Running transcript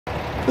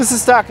This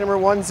is stock number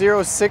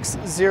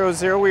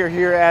 10600. We are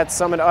here at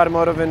Summit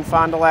Automotive in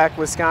Fond du Lac,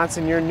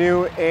 Wisconsin, your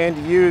new and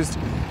used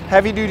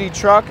heavy-duty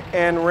truck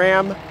and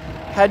Ram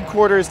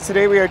headquarters.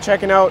 Today we are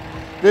checking out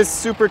this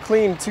super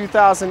clean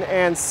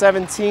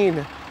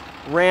 2017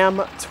 Ram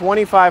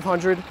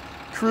 2500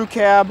 Crew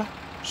Cab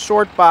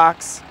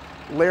Shortbox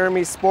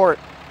Laramie Sport.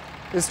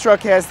 This truck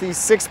has the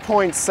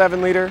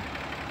 6.7 liter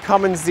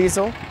Cummins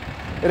diesel.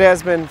 It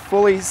has been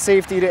fully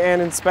safetied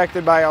and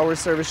inspected by our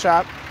service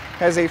shop.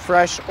 Has a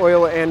fresh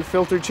oil and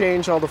filter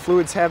change. All the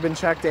fluids have been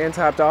checked and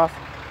topped off.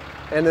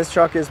 And this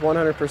truck is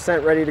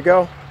 100% ready to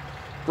go.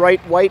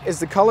 Bright white is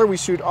the color. We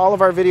shoot all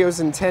of our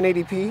videos in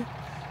 1080p,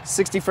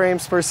 60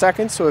 frames per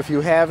second. So if you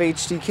have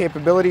HD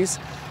capabilities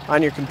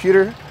on your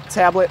computer,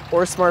 tablet,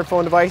 or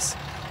smartphone device,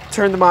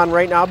 turn them on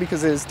right now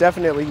because it is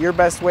definitely your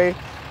best way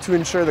to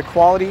ensure the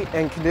quality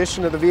and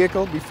condition of the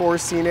vehicle before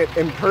seeing it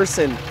in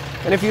person.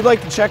 And if you'd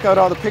like to check out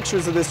all the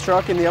pictures of this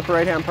truck, in the upper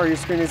right hand part of your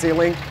screen is a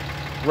link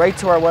right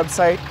to our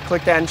website.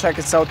 Click that and check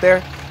us out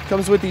there.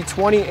 Comes with the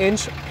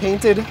 20-inch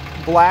painted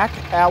black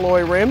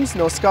alloy rims,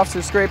 no scuffs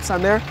or scrapes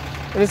on there.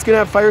 And it's gonna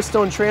have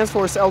Firestone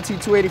Transforce LT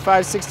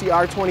 285 60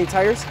 R20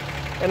 tires.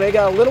 And they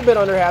got a little bit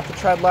under half the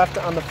tread left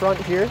on the front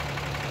here.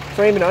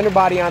 Frame and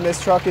underbody on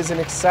this truck is in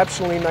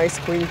exceptionally nice,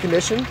 clean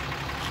condition.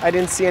 I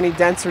didn't see any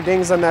dents or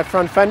dings on that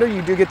front fender.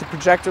 You do get the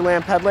projector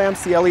lamp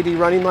headlamps, the LED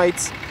running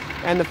lights,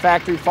 and the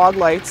factory fog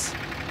lights.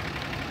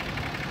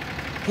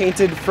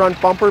 Painted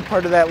front bumper,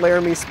 part of that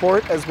Laramie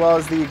Sport, as well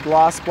as the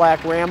gloss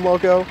black Ram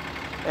logo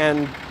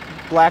and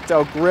blacked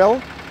out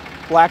grille,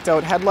 blacked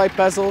out headlight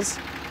bezels.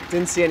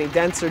 Didn't see any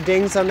dents or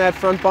dings on that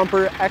front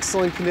bumper.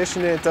 Excellent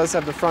condition, and it does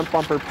have the front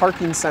bumper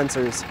parking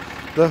sensors.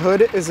 The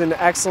hood is in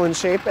excellent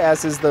shape,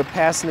 as is the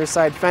passenger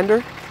side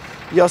fender.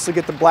 You also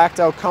get the blacked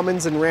out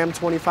Cummins and Ram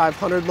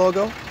 2500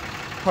 logo,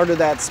 part of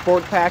that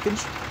sport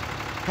package.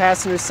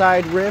 Passenger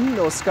side rim,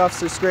 no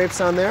scuffs or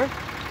scrapes on there.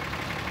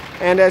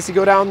 And as you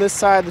go down this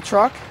side of the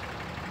truck,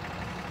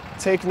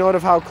 take note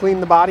of how clean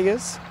the body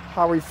is,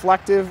 how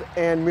reflective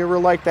and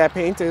mirror-like that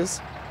paint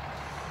is.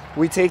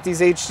 We take these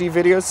HD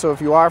videos, so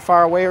if you are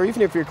far away or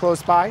even if you're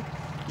close by, you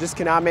just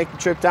cannot make the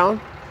trip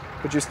down,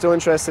 but you're still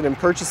interested in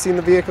purchasing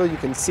the vehicle, you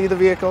can see the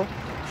vehicle,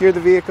 hear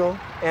the vehicle,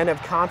 and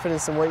have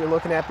confidence in what you're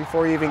looking at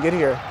before you even get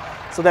here.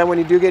 So that when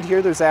you do get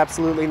here, there's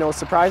absolutely no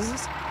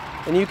surprises.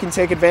 And you can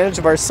take advantage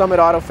of our Summit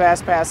Auto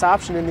Fast Pass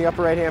option in the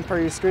upper right-hand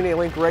part of your screen, a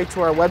link right to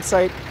our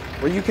website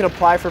where you can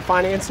apply for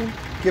financing,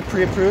 get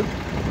pre-approved,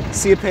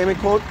 see a payment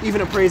quote,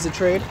 even appraise a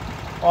trade,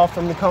 all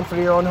from the comfort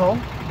of your own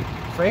home.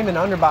 Frame and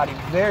underbody,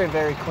 very,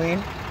 very clean,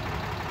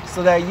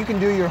 so that you can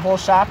do your whole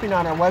shopping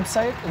on our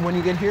website. And when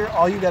you get here,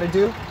 all you got to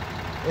do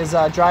is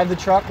drive the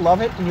truck,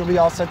 love it, and you'll be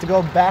all set to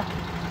go. Back,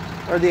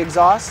 or the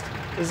exhaust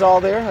is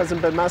all there,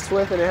 hasn't been messed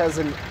with, and it has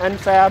an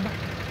NFAB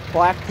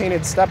black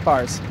painted step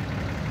bars.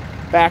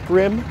 Back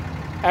rim,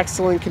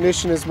 excellent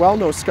condition as well,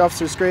 no scuffs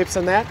or scrapes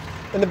on that.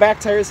 And the back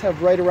tires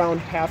have right around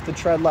half the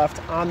tread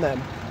left on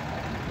them.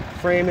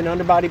 Frame and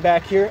underbody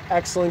back here,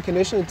 excellent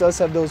condition. It does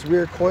have those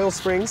rear coil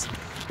springs,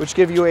 which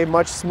give you a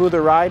much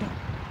smoother ride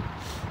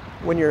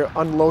when you're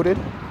unloaded.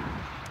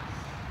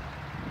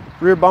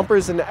 Rear bumper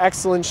is in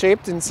excellent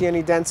shape, didn't see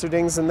any dents or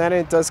dings in that. And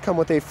it does come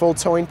with a full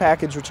towing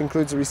package, which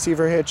includes a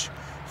receiver hitch,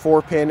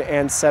 4-pin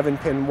and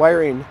 7-pin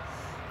wiring.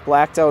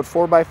 Blacked out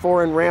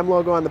 4x4 and Ram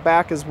logo on the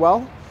back as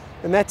well.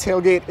 And that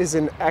tailgate is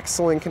in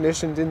excellent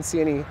condition, didn't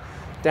see any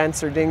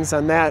dents or dings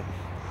on that.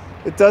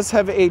 It does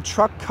have a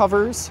truck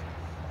covers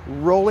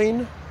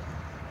rolling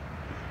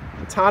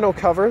tonneau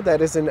cover that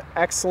is in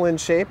excellent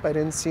shape. I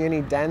didn't see any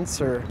dents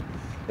or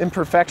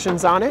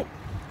imperfections on it.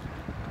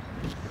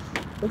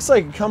 Looks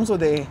like it comes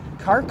with a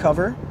car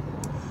cover,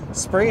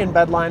 spray and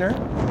bed liner,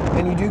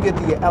 and you do get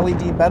the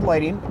LED bed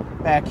lighting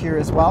back here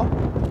as well.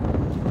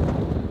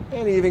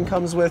 And it even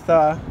comes with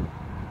a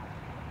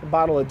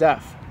bottle of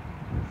Def.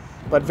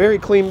 But very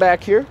clean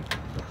back here.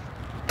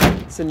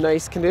 It's in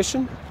nice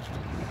condition.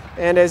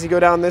 And as you go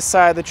down this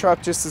side of the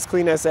truck, just as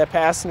clean as that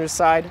passenger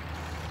side.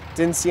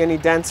 Didn't see any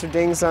dents or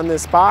dings on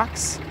this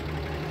box.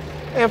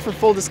 And for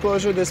full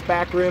disclosure, this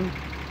back rim,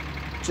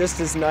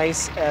 just as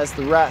nice as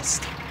the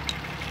rest.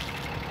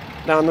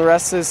 Down the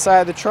rest of the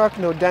side of the truck,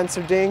 no dents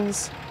or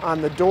dings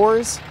on the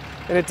doors.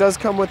 And it does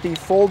come with the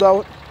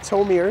fold-out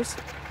tow mirrors.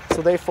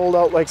 So they fold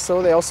out like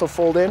so. They also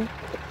fold in.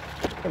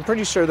 I'm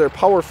pretty sure they're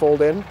power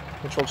fold in,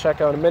 which we'll check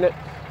out in a minute.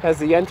 Has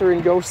the enter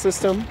and go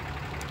system.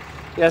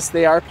 Yes,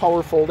 they are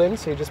power fold in,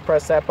 so you just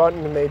press that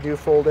button and they do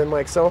fold in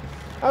like so.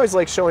 I always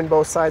like showing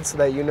both sides so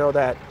that you know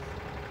that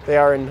they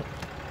are in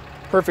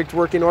perfect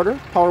working order.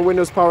 Power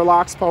windows, power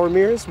locks, power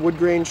mirrors, wood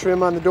grain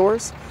trim on the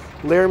doors.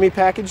 Laramie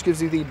package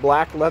gives you the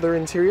black leather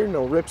interior,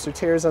 no rips or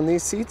tears on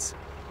these seats.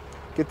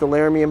 Get the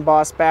Laramie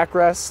embossed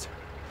backrest.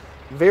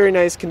 Very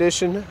nice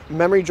condition.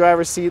 Memory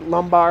driver seat,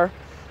 lumbar,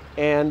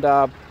 and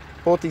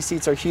both these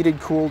seats are heated,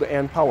 cooled,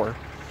 and power.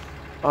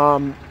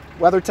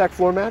 WeatherTech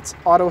floor mats,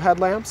 auto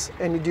headlamps,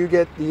 and you do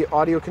get the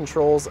audio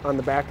controls on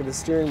the back of the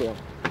steering wheel.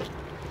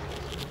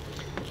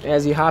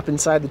 As you hop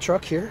inside the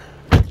truck here,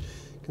 you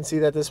can see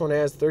that this one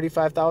has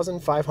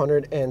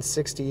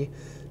 35,569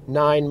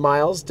 9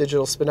 miles,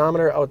 digital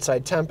speedometer,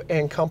 outside temp,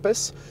 and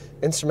compass.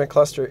 Instrument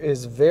cluster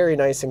is very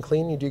nice and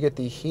clean. You do get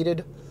the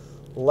heated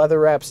leather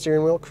wrap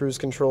steering wheel, cruise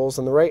controls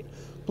on the right,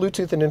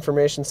 Bluetooth and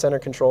information center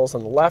controls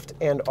on the left,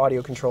 and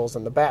audio controls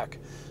on the back.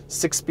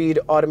 6-speed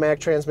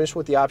automatic transmission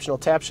with the optional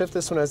tap shift.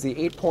 This one has the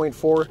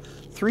 8.4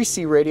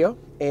 3C radio,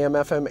 AM,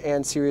 FM,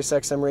 and Sirius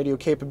XM radio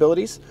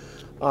capabilities.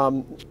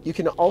 You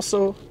can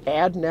also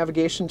add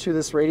navigation to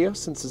this radio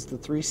since it's the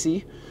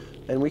 3C,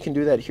 and we can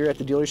do that here at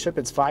the dealership.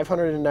 It's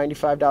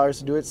 $595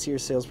 to do it. See your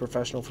sales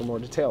professional for more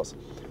details.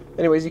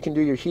 Anyways, you can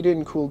do your heated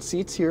and cooled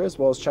seats here, as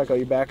well as check out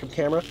your backup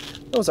camera.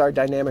 Those are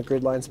dynamic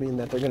grid lines, meaning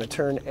that they're going to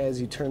turn as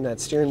you turn that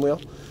steering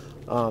wheel.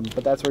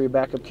 But that's where your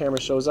backup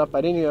camera shows up.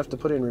 I didn't even have to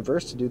put it in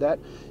reverse to do that.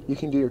 You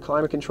can do your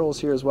climate controls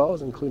here as well,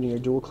 including your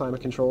dual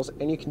climate controls,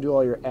 and you can do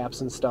all your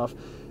apps and stuff.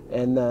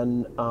 And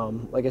then,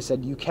 like I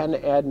said, you can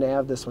add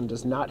nav. This one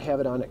does not have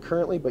it on it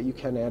currently, but you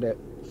can add it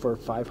for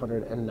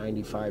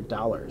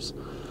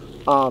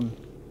 $595.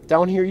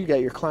 Down here you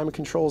got your climate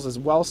controls as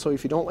well, so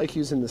if you don't like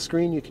using the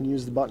screen, you can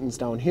use the buttons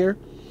down here,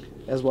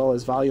 as well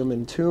as volume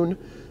and tune.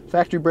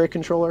 Factory brake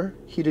controller,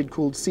 heated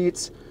cooled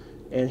seats,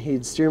 and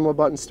heated steering wheel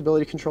button,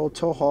 stability control,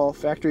 tow haul,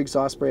 factory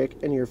exhaust brake,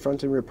 and your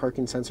front and rear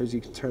parking sensors.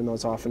 You can turn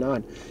those off and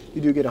on. You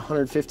do get a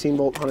 115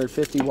 volt,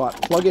 150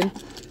 watt plug-in,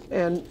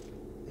 and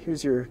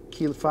here's your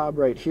key fob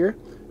right here.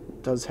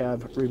 It does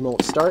have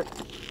remote start.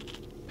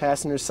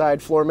 Passenger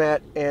side floor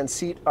mat and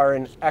seat are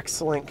in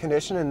excellent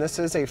condition, and this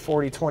is a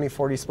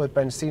 40-20-40 split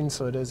bench seating,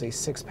 so it is a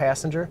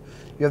 6-passenger.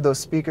 You have those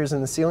speakers in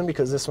the ceiling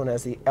because this one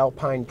has the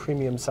Alpine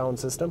premium sound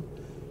system.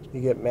 You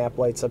get map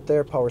lights up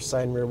there, power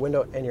side and rear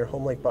window, and your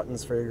Homelink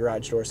buttons for your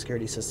garage door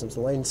security systems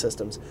and lane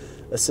systems.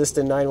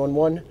 Assistant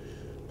 911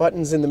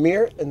 buttons in the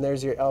mirror, and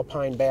there's your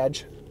Alpine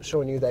badge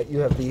showing you that you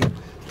have the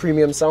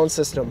premium sound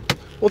system.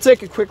 We'll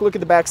take a quick look at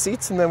the back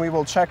seats, and then we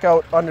will check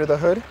out under the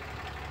hood.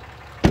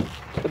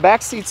 The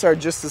back seats are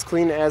just as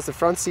clean as the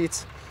front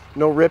seats.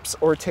 No rips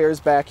or tears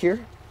back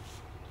here.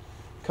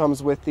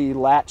 Comes with the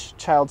Latch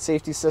child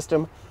safety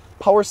system,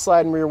 power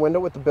slide and rear window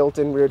with the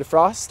built-in rear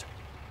defrost.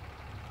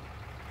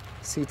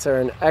 Seats are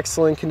in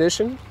excellent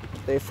condition.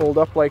 They fold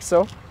up like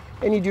so.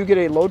 And you do get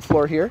a load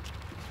floor here,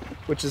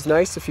 which is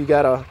nice if you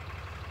got a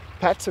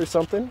pets or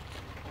something.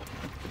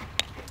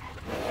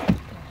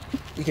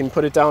 You can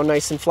put it down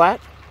nice and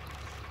flat.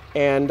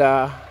 And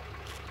then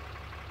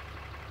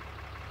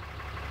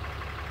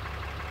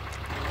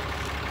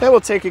we'll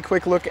take a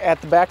quick look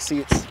at the back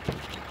seats.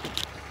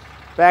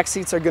 Back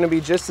seats are going to be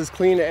just as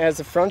clean as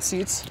the front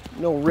seats.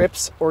 No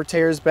rips or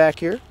tears back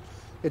here.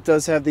 It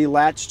does have the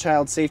Latch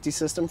child safety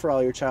system for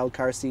all your child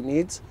car seat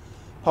needs.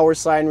 Power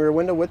slide and rear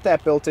window with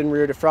that built-in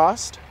rear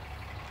defrost.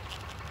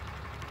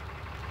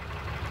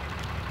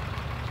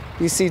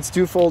 These seats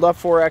do fold up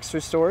for extra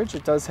storage.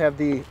 It does have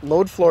the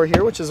load floor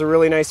here, which is a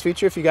really nice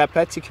feature. If you got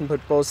pets, you can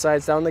put both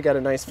sides down. They got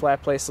a nice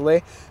flat place to lay.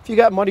 If you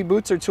got muddy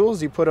boots or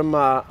tools, you put them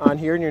on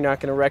here and you're not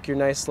going to wreck your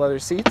nice leather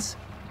seats.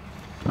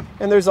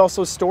 And there's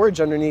also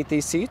storage underneath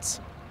these seats.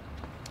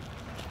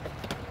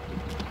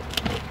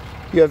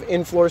 You have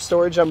in-floor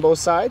storage on both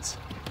sides.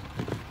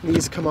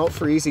 These come out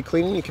for easy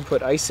cleaning. You can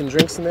put ice and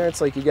drinks in there.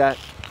 It's like you got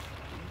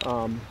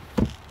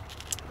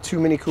 2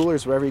 mini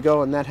coolers wherever you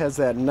go, and that has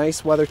that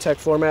nice WeatherTech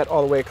floor mat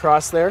all the way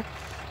across there.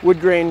 Wood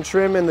grain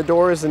trim in the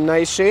door is in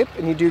nice shape,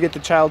 and you do get the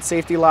child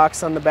safety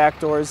locks on the back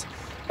doors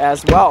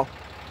as well.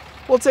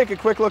 We'll take a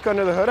quick look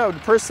under the hood. I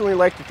would personally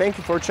like to thank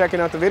you for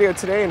checking out the video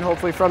today, and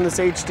hopefully from this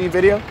HD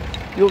video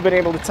you'll have been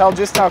able to tell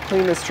just how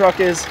clean this truck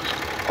is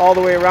all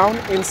the way around,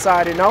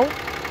 inside and out.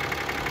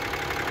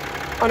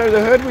 Under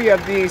the hood we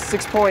have the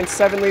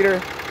 6.7 liter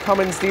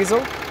Cummins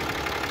diesel.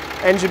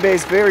 Engine bay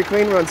is very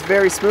clean, runs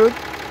very smooth.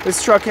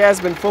 This truck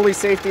has been fully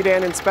safetied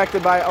and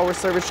inspected by our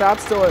service shop.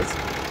 Still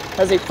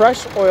has a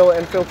fresh oil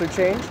and filter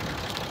change.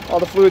 All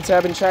the fluids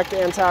have been checked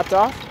and topped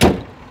off.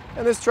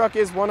 And this truck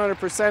is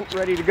 100%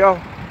 ready to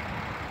go.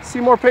 See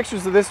more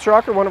pictures of this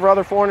truck or one of our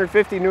other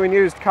 450 new and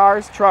used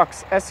cars,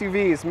 trucks,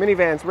 SUVs,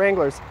 minivans,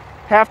 Wranglers,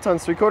 half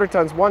tons, 3/4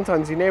 tons, 1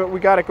 tons, you name it, we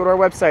got it. Go to our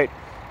website,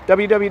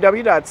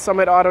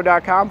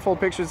 www.summitauto.com. Full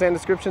pictures and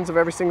descriptions of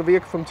every single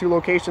vehicle from 2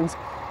 locations,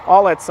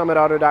 all at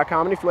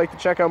summitauto.com. And if you'd like to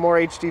check out more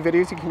HD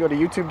videos, you can go to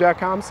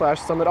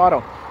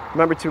youtube.com/summitauto.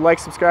 Remember to like,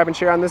 subscribe, and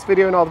share on this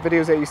video and all the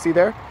videos that you see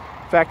there.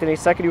 In fact, in a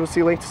second you will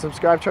see a link to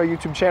subscribe to our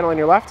YouTube channel on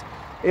your left,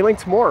 a link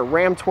to more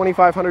Ram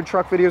 2500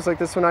 truck videos like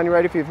this one on your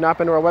right. If you've not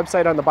been to our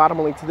website, on the bottom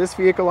a link to this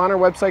vehicle on our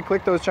website.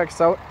 Click those, check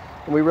us out,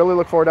 and we really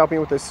look forward to helping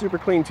you with this super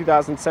clean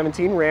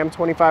 2017 Ram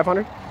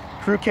 2500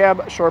 Crew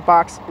Cab,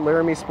 Shortbox,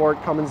 Laramie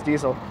Sport, Cummins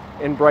diesel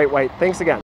in bright white. Thanks again.